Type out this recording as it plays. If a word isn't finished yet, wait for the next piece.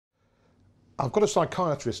I've got a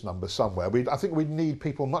psychiatrist number somewhere. I think we need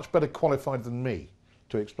people much better qualified than me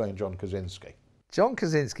to explain John Kaczynski. John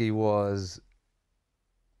Kaczynski was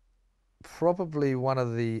probably one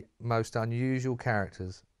of the most unusual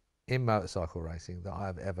characters in motorcycle racing that I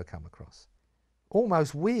have ever come across.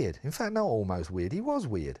 Almost weird. In fact, not almost weird. He was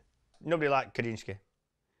weird. Nobody liked Kaczynski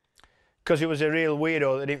because he was a real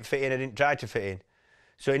weirdo that didn't fit in and didn't try to fit in.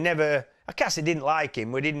 So he never... I can't say didn't like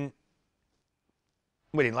him. We didn't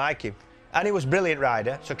like him. And he was a brilliant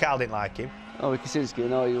rider, so Carl didn't like him. Oh, Kaczynski,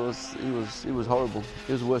 no, he was horrible.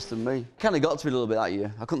 He was worse than me. Kind of got to me a little bit that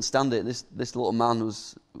year. I couldn't stand it. This little man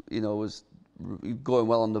was, was going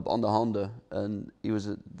well on the Honda, and he was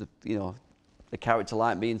a character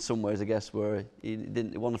like me in some ways, I guess, where he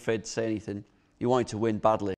wasn't afraid to say anything. He wanted to win badly.